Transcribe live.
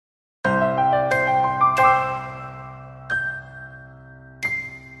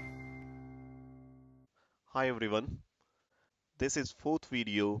Hi everyone, this is fourth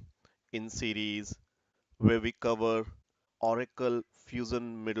video in series where we cover Oracle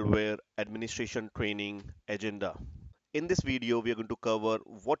Fusion Middleware Administration Training Agenda. In this video, we are going to cover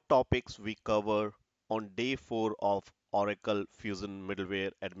what topics we cover on day 4 of Oracle Fusion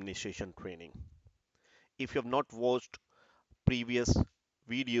Middleware Administration Training. If you have not watched previous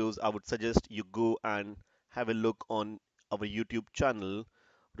videos, I would suggest you go and have a look on our YouTube channel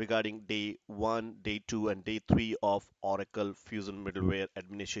regarding day 1, day 2, and day 3 of Oracle Fusion Middleware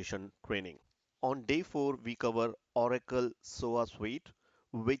Administration Training. On day 4, we cover Oracle SOA Suite,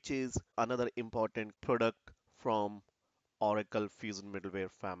 which is another important product from Oracle Fusion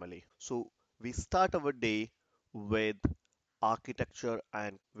Middleware family. So we start our day with architecture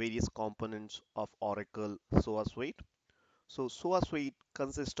and various components of Oracle SOA Suite. So SOA Suite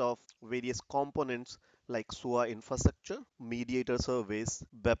consists of various components like SOA infrastructure, mediator service,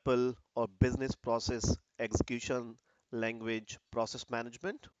 BEPL or business process execution language process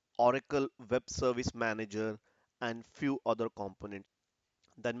management, Oracle Web Service Manager, and few other components.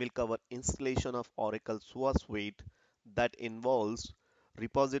 Then we'll cover installation of Oracle SOA Suite that involves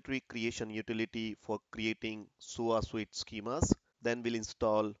repository creation utility for creating SOA Suite schemas. Then we'll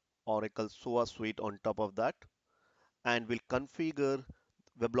install Oracle SOA Suite on top of that and will configure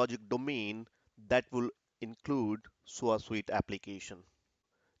WebLogic domain that will include SOA Suite application.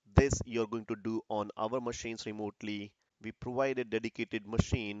 This you're going to do on our machines remotely. We provide a dedicated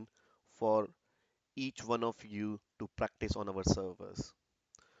machine for each one of you to practice on our servers.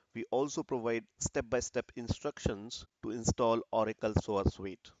 We also provide step-by-step instructions to install Oracle SOA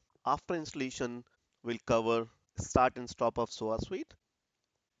Suite. After installation, we'll cover start and stop of SOA Suite.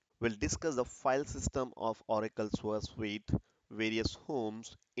 We'll discuss the file system of Oracle SOA Suite, various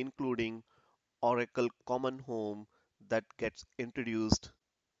homes, including Oracle Common Home that gets introduced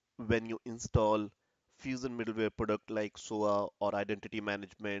when you install Fusion middleware product like SOA or Identity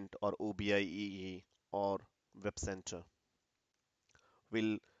Management or OBIEE or Web Center.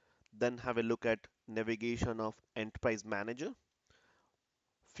 We'll then have a look at navigation of Enterprise Manager,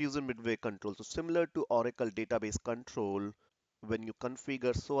 Fusion middleware control. So similar to Oracle database control, when you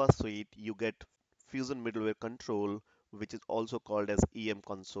configure SOA Suite, you get Fusion middleware control, which is also called as EM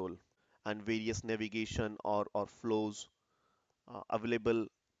console, and various navigation or flows available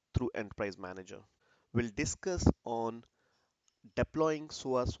through Enterprise Manager. We'll discuss on deploying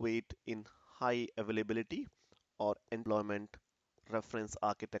SOA Suite in high availability or deployment reference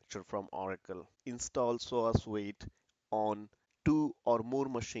architecture from Oracle. Install SOA Suite on two or more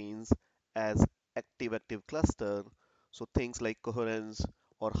machines as active cluster. So things like coherence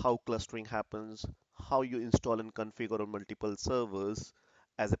or how clustering happens, how you install and configure on multiple servers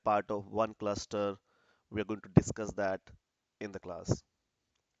as a part of one cluster. We are going to discuss that in the class.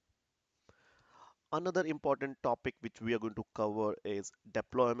 Another important topic which we are going to cover is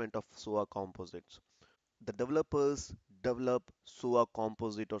deployment of SOA composites. The developers develop SOA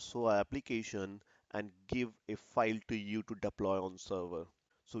composite or SOA application and give a file to you to deploy on server.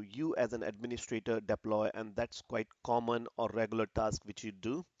 So you as an administrator deploy, and that's quite common or regular task which you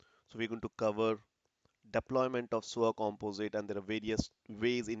do. So we're going to cover deployment of SOA composite, and there are various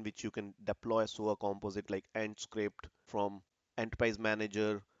ways in which you can deploy SOA composite like end script from enterprise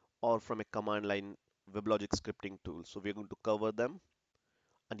manager or from a command line WebLogic scripting tool. So we're going to cover them,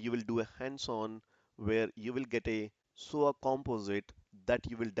 and you will do a hands-on where you will get a SOA composite that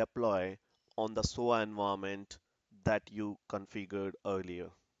you will deploy on the SOA environment that you configured earlier.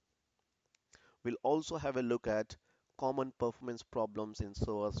 We'll also have a look at common performance problems in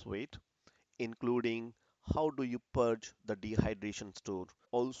SOA Suite, including how do you purge the dehydration store.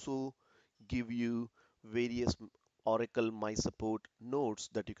 Also give you various Oracle My Support notes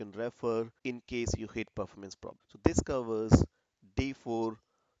that you can refer in case you hit performance problems. So this covers day 4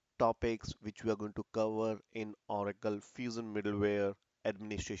 topics which we are going to cover in Oracle Fusion Middleware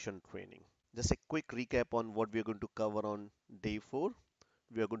Administration Training. Just a quick recap on what we are going to cover on day 4.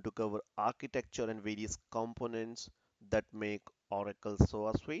 We are going to cover architecture and various components that make Oracle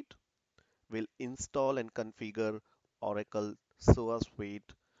SOA Suite. We'll install and configure Oracle SOA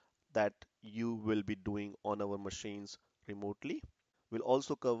Suite that you will be doing on our machines remotely. We'll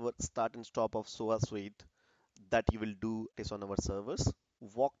also cover start and stop of SOA Suite that you will do is on our servers.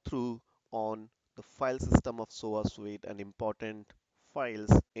 Walk through on the file system of SOA Suite and important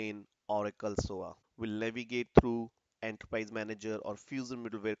files in Oracle SOA. We'll navigate through Enterprise Manager or Fusion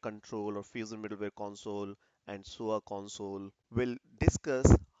Middleware Control or Fusion Middleware Console and SOA Console. We'll discuss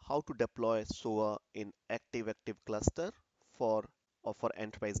how to deploy SOA in active cluster for for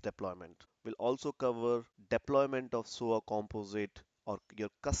enterprise deployment. We'll also cover deployment of SOA composite or your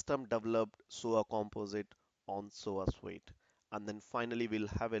custom developed SOA composite on SOA Suite. And then finally, we'll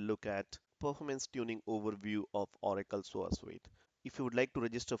have a look at performance tuning overview of Oracle SOA Suite. If you would like to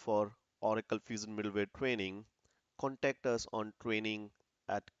register for Oracle Fusion Middleware training, contact us on training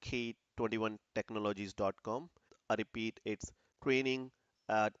at k21technologies.com. I repeat, it's training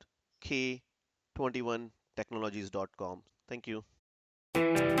at k21technologies.com. Thank you.